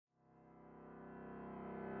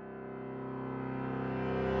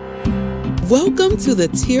Welcome to the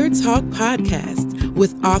Tear Talk Podcast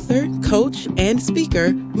with author, coach, and speaker,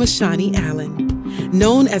 Mashani Allen.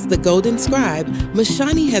 Known as the Golden Scribe,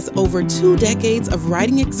 Mashani has over 2 decades of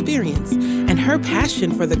writing experience, and her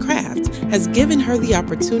passion for the craft has given her the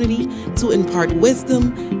opportunity to impart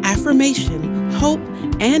wisdom, affirmation, hope,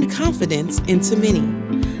 and confidence into many.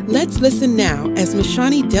 Let's listen now as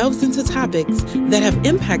Mashani delves into topics that have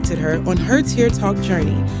impacted her on her Tear Talk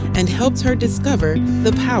journey and helped her discover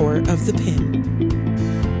the power of the pen.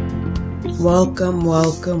 Welcome,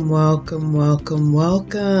 welcome, welcome, welcome,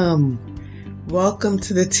 welcome. Welcome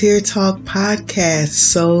to the Tear Talk Podcast.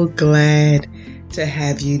 So glad to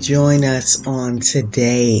have you join us on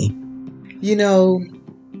today. You know,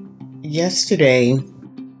 yesterday,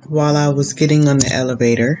 while I was getting on the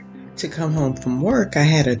elevator to come home from work, I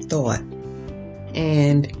had a thought.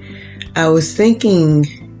 And I was thinking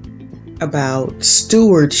about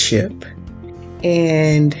stewardship.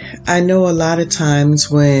 And I know a lot of times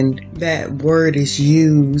when that word is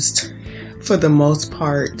used, for the most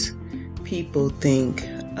part, people think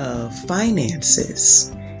of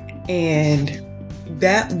finances. And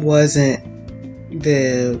that wasn't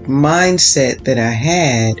the mindset that I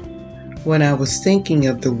had when I was thinking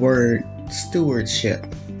of the word stewardship.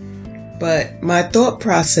 But my thought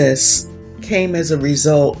process came as a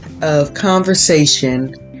result of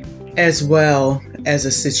conversation as well as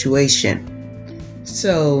a situation.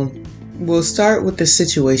 So we'll start with the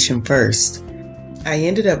situation first. I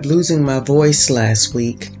ended up losing my voice last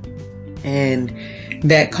week, and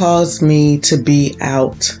that caused me to be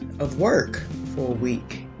out of work for a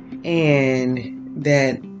week. And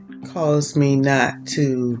that caused me not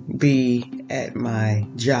to be at my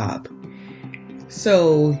job.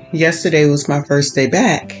 So yesterday was my first day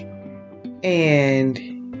back, and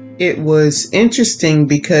it was interesting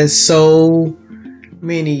because so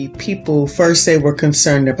many people, first they were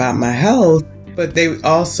concerned about my health, but they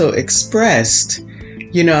also expressed,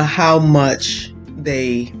 how much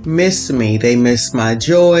they miss me. They miss my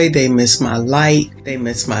joy, they miss my light, they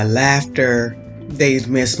miss my laughter, they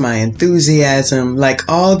miss my enthusiasm, like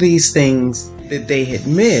all these things that they had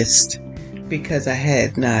missed because I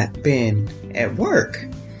had not been at work.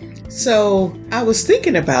 So I was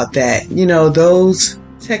thinking about that. Those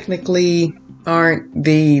technically aren't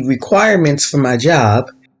the requirements for my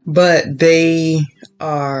job, but they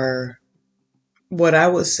are what I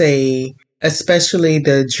would say, especially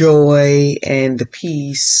the joy and the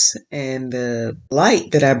peace and the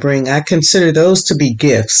light that I bring. I consider those to be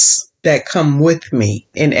gifts that come with me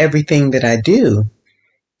in everything that I do.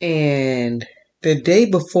 And the day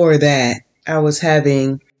before that, I was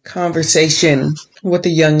having conversation with a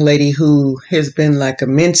young lady who has been like a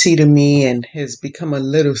mentee to me and has become a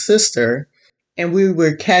little sister. And we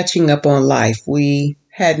were catching up on life. We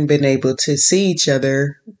hadn't been able to see each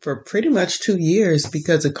other for pretty much 2 years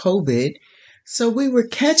because of COVID. So we were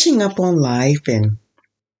catching up on life and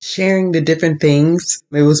sharing the different things.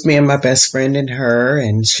 It was me and my best friend and her,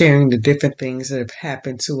 and sharing the different things that have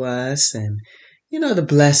happened to us, and the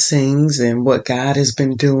blessings and what God has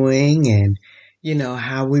been doing, and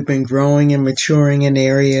how we've been growing and maturing in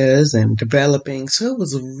areas and developing. So it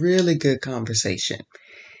was a really good conversation.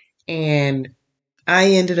 And I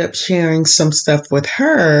ended up sharing some stuff with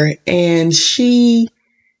her, and she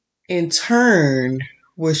in turn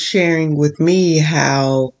was sharing with me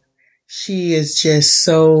how she is just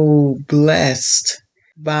so blessed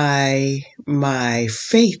by my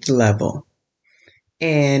faith level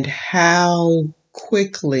and how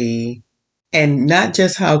quickly, and not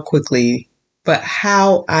just how quickly, but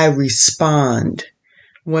how I respond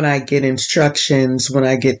when I get instructions, when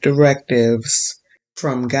I get directives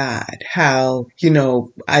from God. How,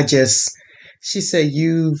 she said,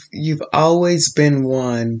 you've always been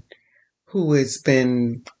one who has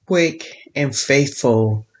been quick and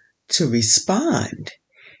faithful to respond.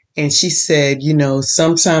 And she said,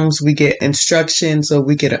 sometimes we get instructions or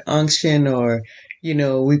we get an unction, or,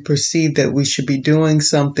 we perceive that we should be doing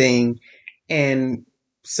something, and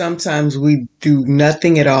sometimes we do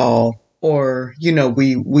nothing at all, or,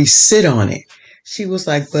 we sit on it. She was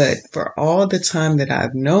like, but for all the time that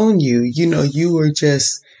I've known you, you were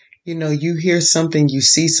just, you hear something, you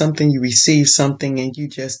see something, you receive something, and you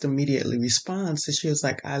just immediately respond. So she was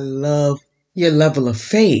like, I love your level of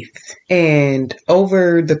faith. And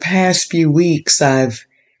over the past few weeks, I've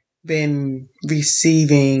been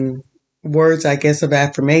receiving words, I guess, of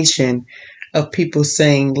affirmation of people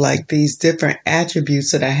saying like these different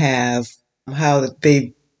attributes that I have, how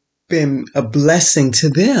they've been a blessing to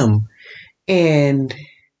them. And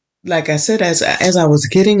like I said, as I was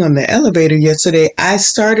getting on the elevator yesterday, I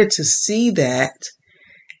started to see that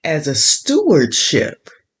as a stewardship.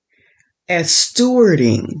 as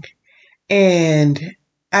stewarding. And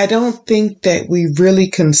I don't think that we really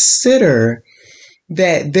consider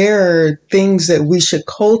that there are things that we should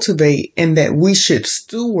cultivate and that we should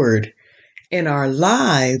steward in our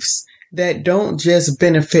lives that don't just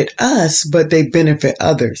benefit us, but they benefit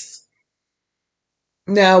others.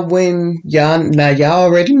 Now, y'all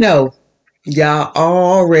already know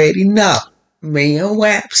me and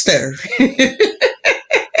Webster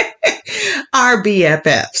are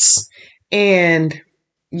BFFs. And,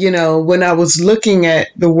 when I was looking at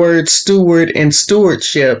the word steward and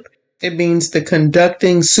stewardship, it means the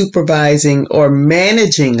conducting, supervising, or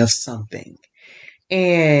managing of something.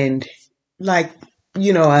 And I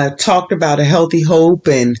talked about a healthy hope,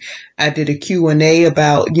 and I did a Q&A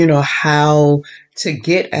about, how to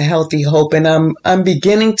get a healthy hope. And I'm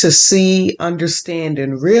beginning to see, understand,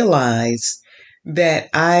 and realize that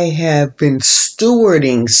I have been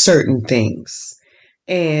stewarding certain things.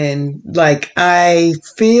 And I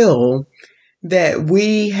feel that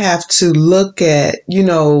we have to look at,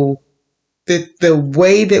 the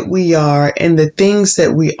way that we are and the things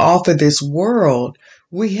that we offer this world.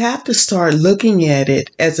 We have to start looking at it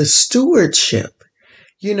as a stewardship.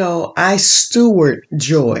 I steward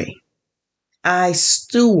joy. I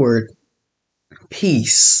steward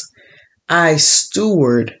peace. I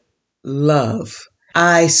steward love.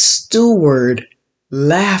 I steward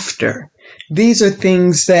laughter. These are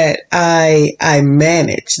things that I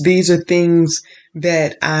manage. These are things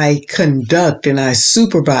that I conduct and I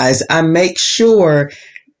supervise. I make sure,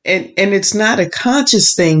 and it's not a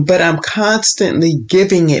conscious thing, but I'm constantly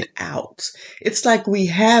giving it out. It's like we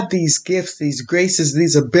have these gifts, these graces,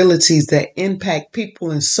 these abilities that impact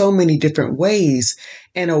people in so many different ways.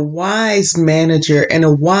 And a wise manager and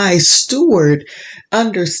a wise steward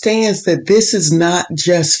understands that this is not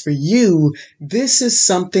just for you. This is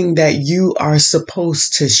something that you are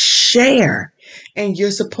supposed to share. And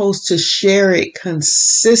you're supposed to share it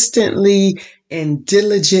consistently and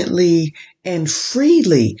diligently and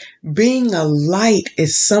freely. Being a light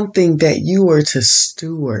is something that you are to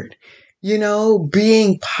steward.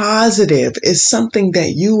 Being positive is something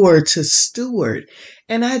that you are to steward.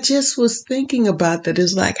 And I just was thinking about that.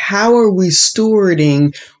 It's like, how are we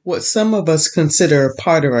stewarding what some of us consider a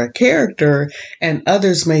part of our character and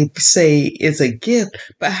others may say is a gift,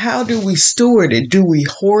 but how do we steward it? Do we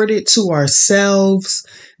hoard it to ourselves?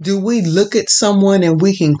 Do we look at someone and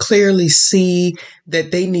we can clearly see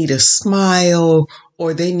that they need a smile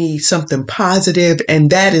or they need something positive, and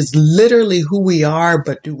that is literally who we are,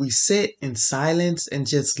 but do we sit in silence and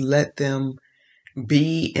just let them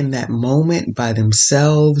be in that moment by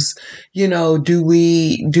themselves? Do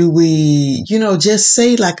we, just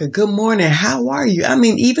say like a good morning, how are you? I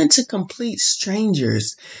mean, even to complete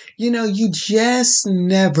strangers, you just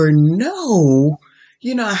never know,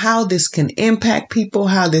 how this can impact people,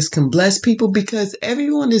 how this can bless people, because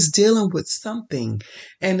everyone is dealing with something.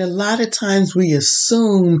 And a lot of times we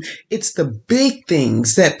assume it's the big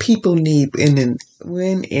things that people need.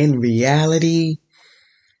 When in reality,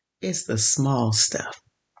 it's the small stuff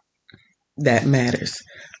that matters.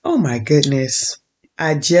 Oh my goodness.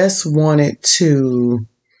 I just wanted to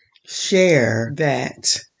share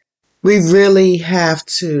that we really have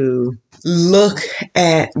to look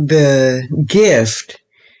at the gift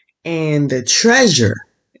and the treasure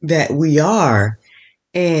that we are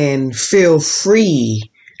and feel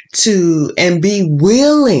free to and be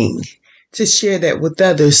willing to share that with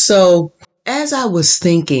others. So as I was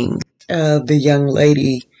thinking of the young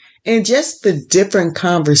lady and just the different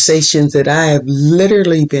conversations that I have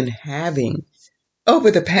literally been having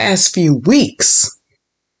over the past few weeks,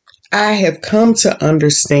 I have come to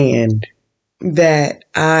understand that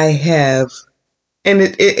I have, and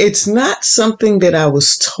it's not something that I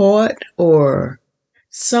was taught or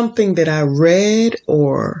something that I read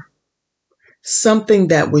or something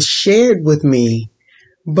that was shared with me,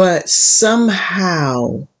 but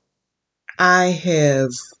somehow I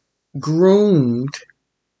have groomed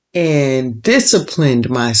and disciplined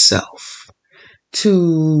myself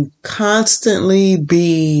to constantly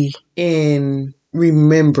be in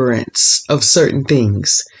remembrance of certain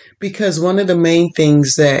things. Because one of the main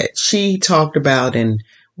things that she talked about and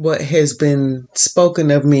what has been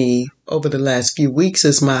spoken of me over the last few weeks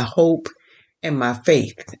is my hope and my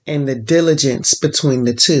faith and the diligence between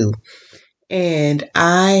the two. And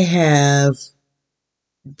I have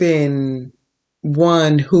been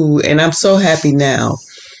one who, and I'm so happy now,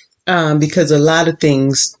 because a lot of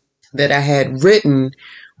things that I had written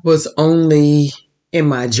was only in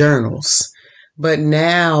my journals. But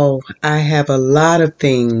now I have a lot of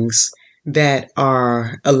things that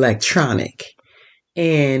are electronic.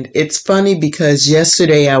 And it's funny because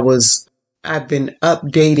yesterday I was I've been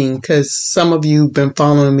updating because some of you have been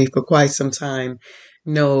following me for quite some time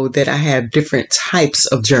know that I have different types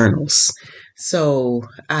of journals. So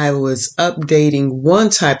I was updating one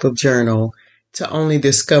type of journal to only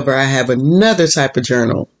discover I have another type of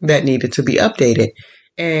journal that needed to be updated.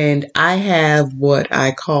 And I have what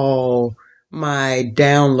I call my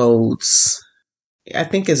downloads. I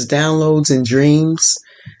think it's downloads and dreams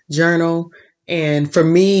journal. And for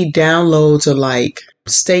me, downloads are like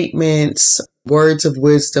statements, words of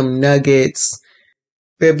wisdom, nuggets,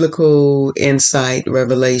 biblical insight,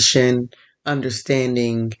 revelation,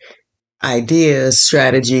 understanding, ideas,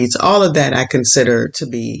 strategies, all of that I consider to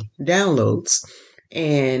be downloads.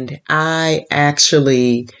 And I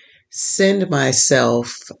actually send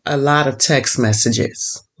myself a lot of text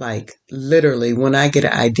messages. Like literally, when I get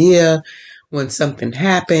an idea, when something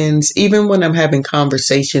happens, even when I'm having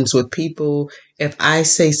conversations with people, if I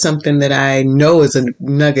say something that I know is a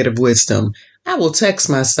nugget of wisdom, I will text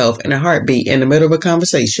myself in a heartbeat in the middle of a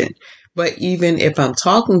conversation. But even if I'm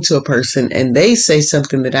talking to a person and they say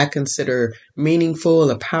something that I consider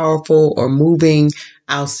meaningful or powerful or moving,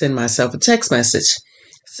 I'll send myself a text message.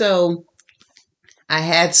 So I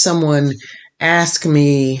had someone ask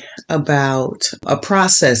me about a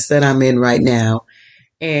process that I'm in right now.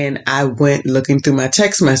 And I went looking through my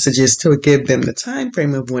text messages to give them the time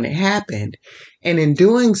frame of when it happened. And in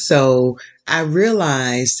doing so, I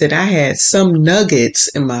realized that I had some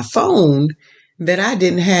nuggets in my phone that I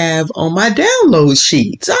didn't have on my download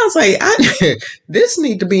sheet. So I was like, this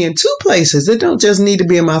need to be in two places. It don't just need to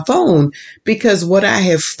be in my phone, because what I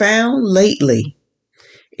have found lately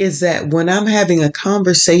is that when I'm having a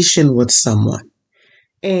conversation with someone,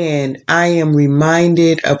 and I am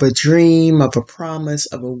reminded of a dream, of a promise,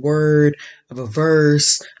 of a word, of a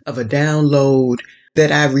verse, of a download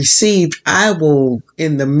that I received, I will,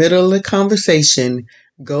 in the middle of the conversation,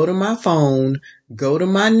 go to my phone, go to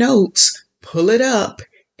my notes, pull it up,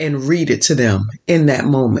 and read it to them in that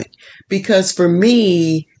moment. Because for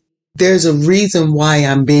me, there's a reason why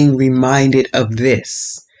I'm being reminded of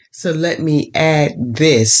this. So let me add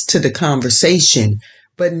this to the conversation.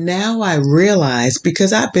 But now I realize,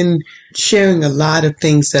 because I've been sharing a lot of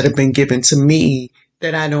things that have been given to me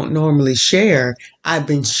that I don't normally share, I've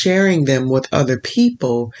been sharing them with other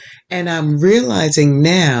people. And I'm realizing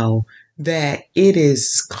now that it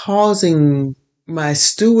is causing my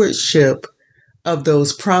stewardship of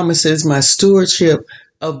those promises, my stewardship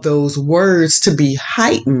of those words to be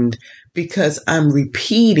heightened, because I'm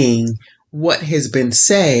repeating what has been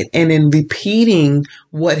said. And in repeating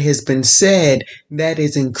what has been said, that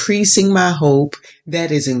is increasing my hope,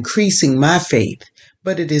 that is increasing my faith.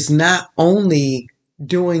 But it is not only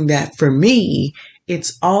doing that for me,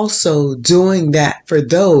 it's also doing that for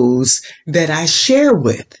those that I share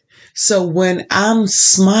with. So when I'm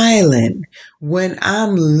smiling, when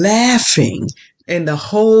I'm laughing, and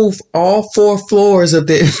all four floors of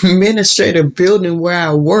the administrative building where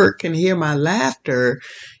I work can hear my laughter,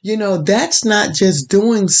 that's not just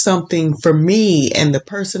doing something for me and the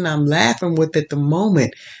person I'm laughing with at the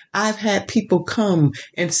moment. I've had people come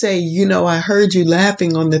and say, I heard you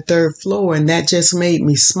laughing on the third floor and that just made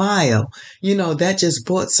me smile. That just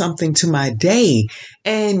brought something to my day.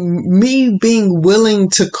 And me being willing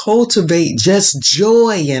to cultivate just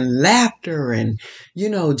joy and laughter and,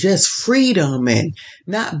 just freedom and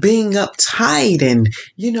not being uptight and,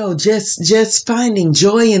 just finding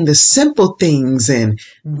joy in the simple things and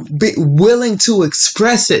be willing to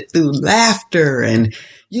express it through laughter. And,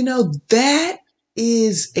 that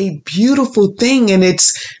is a beautiful thing. And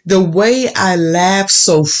it's the way I laugh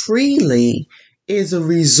so freely is a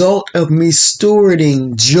result of me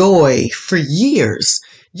stewarding joy for years.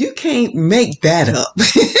 You can't make that up.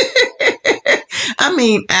 I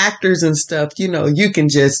mean, actors and stuff, you can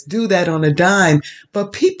just do that on a dime,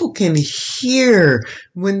 but people can hear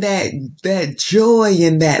when that joy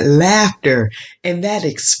and that laughter and that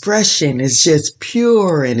expression is just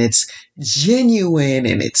pure and it's genuine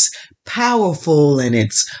and it's powerful and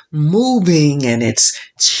it's moving and it's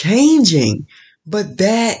changing. But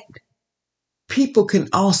that people can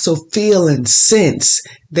also feel and sense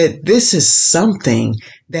that this is something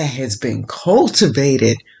that has been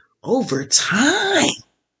cultivated over time.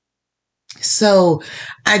 So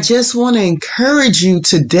I just want to encourage you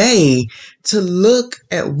today to look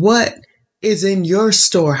at what is in your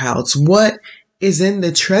storehouse, what is in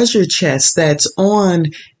the treasure chest that's on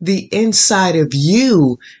the inside of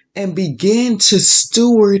you, and begin to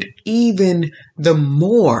steward even the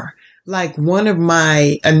more. Like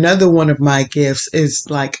another one of my gifts is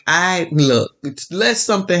like, let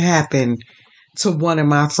something happen to one of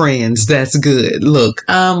my friends that's good. Look,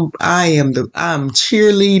 I'm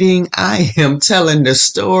cheerleading. I am telling the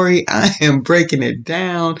story. I am breaking it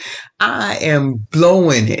down. I am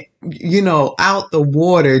blowing it, out the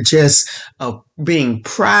water, just being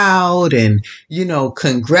proud and,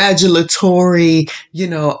 congratulatory.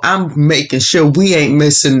 I'm making sure we ain't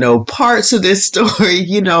missing no parts of this story.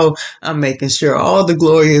 I'm making sure all the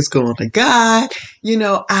glory is going to God.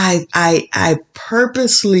 I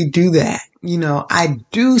purposely do that. I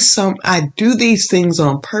do these things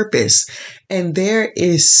on purpose, and there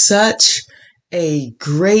is such a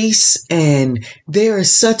grace and there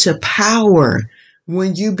is such a power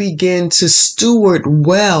when you begin to steward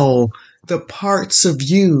well the parts of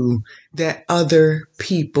you that other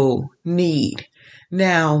people need.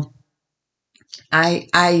 Now, I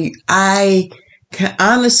can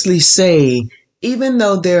honestly say, even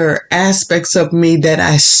though there are aspects of me that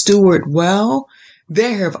I steward well,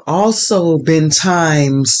 there have also been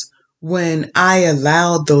times when I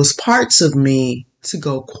allowed those parts of me to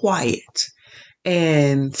go quiet.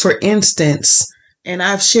 And for instance, and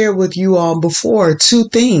I've shared with you all before, two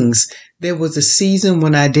things. There was a season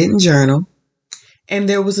when I didn't journal, and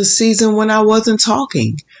there was a season when I wasn't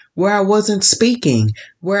talking, where I wasn't speaking,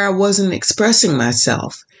 where I wasn't expressing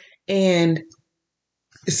myself. And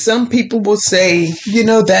some people will say,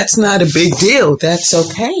 that's not a big deal. That's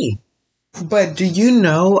okay. But do you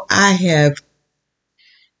know, I have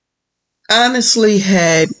honestly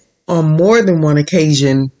had on more than one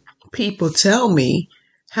occasion people tell me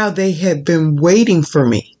how they have been waiting for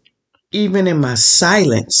me, even in my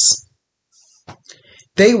silence.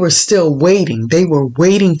 They were still waiting. They were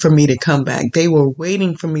waiting for me to come back. They were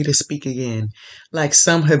waiting for me to speak again. Like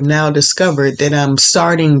some have now discovered that I'm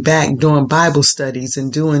starting back doing Bible studies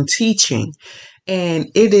and doing teaching. And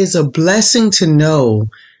it is a blessing to know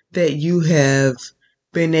that you have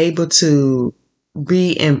been able to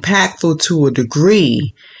be impactful to a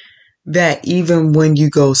degree that even when you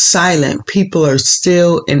go silent, people are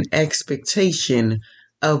still in expectation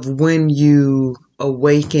of when you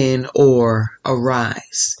awaken or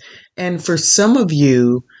arise. And for some of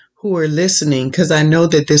you who are listening, because I know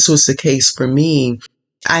that this was the case for me,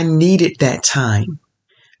 I needed that time.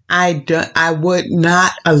 I would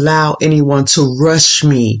not allow anyone to rush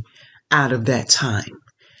me out of that time.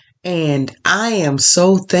 And I am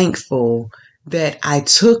so thankful that I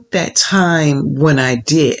took that time when I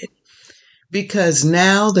did, because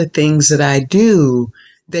now the things that I do,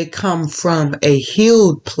 they come from a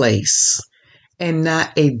healed place and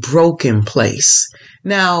not a broken place.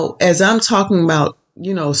 Now, as I'm talking about,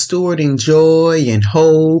 stewarding joy and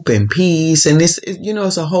hope and peace, and this,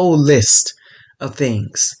 it's a whole list of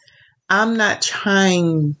things. I'm not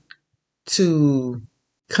trying to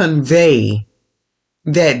convey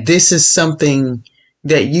that this is something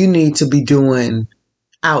that you need to be doing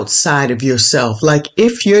outside of yourself. Like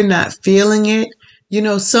if you're not feeling it,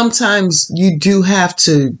 sometimes you do have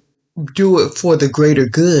to do it for the greater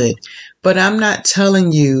good. But I'm not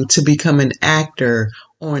telling you to become an actor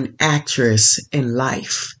or an actress in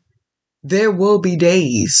life. There will be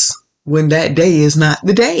days when that day is not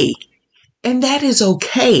the day. And that is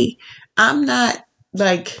okay. I'm not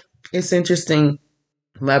it's interesting.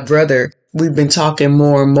 My brother, we've been talking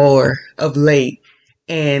more and more of late,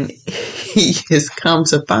 and he has come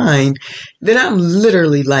to find that I'm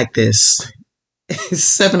literally like this.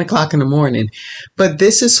 It's 7:00 in the morning, but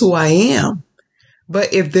this is who I am.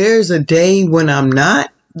 But if there's a day when I'm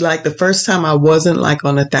not, like the first time I wasn't like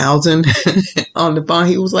on 1,000 on the phone,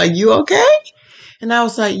 he was like, "You okay?" And I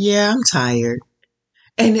was like, "Yeah, I'm tired."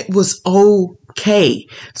 And it was okay.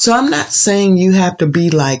 So I'm not saying you have to be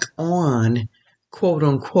like on quote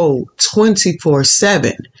unquote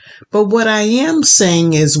 24/7. But what I am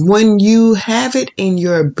saying is when you have it in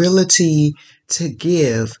your ability to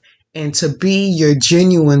give and to be your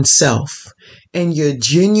genuine self, and your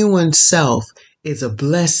genuine self is a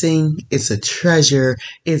blessing, is a treasure,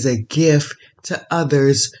 is a gift to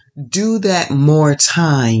others, do that more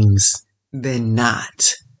times than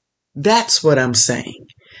not. That's what I'm saying.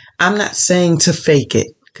 I'm not saying to fake it,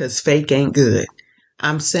 because fake ain't good.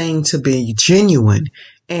 I'm saying to be genuine.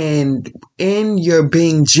 And in your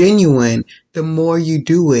being genuine, the more you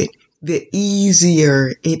do it, the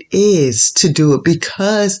easier it is to do it,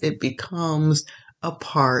 because it becomes a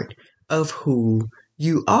part of who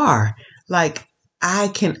you are. Like, I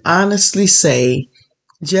can honestly say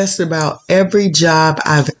just about every job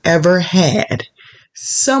I've ever had,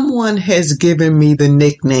 someone has given me the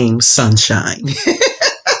nickname Sunshine.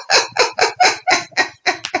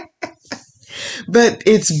 But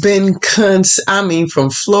it's been, from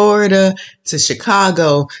Florida to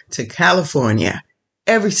Chicago to California,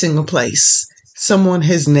 every single place. someone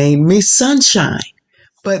has named me Sunshine,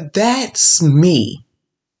 but that's me.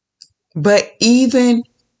 But even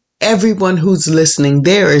everyone who's listening,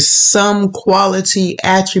 there is some quality,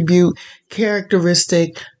 attribute,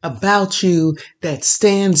 characteristic about you that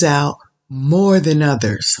stands out more than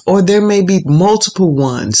others, or there may be multiple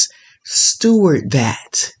ones. Steward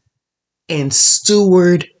that and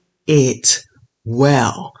steward it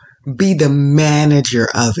well. Be the manager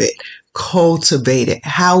of it. Cultivate it,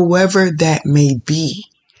 however that may be.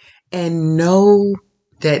 And know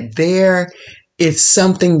that there is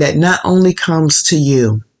something that not only comes to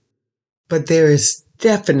you, but there is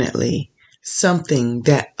definitely something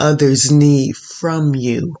that others need from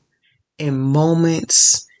you in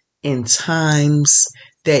moments, in times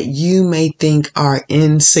that you may think are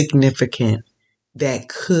insignificant, that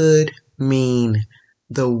could mean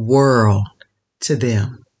the world to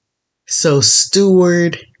them. So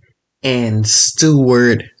steward and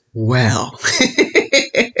steward well.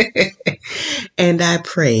 And I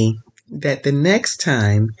pray that the next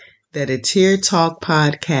time that a Tear Talk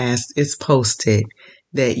podcast is posted,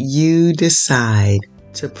 that you decide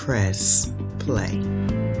to press play.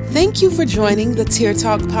 Thank you for joining the Tear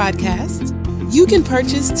Talk podcast. You can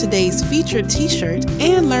purchase today's featured t-shirt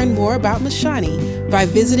and learn more about Mashani by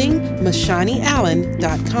visiting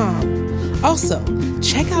MashaniAllen.com. Also,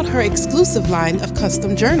 check out her exclusive line of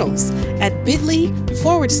custom journals at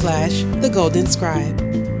bit.ly/The Golden Scribe.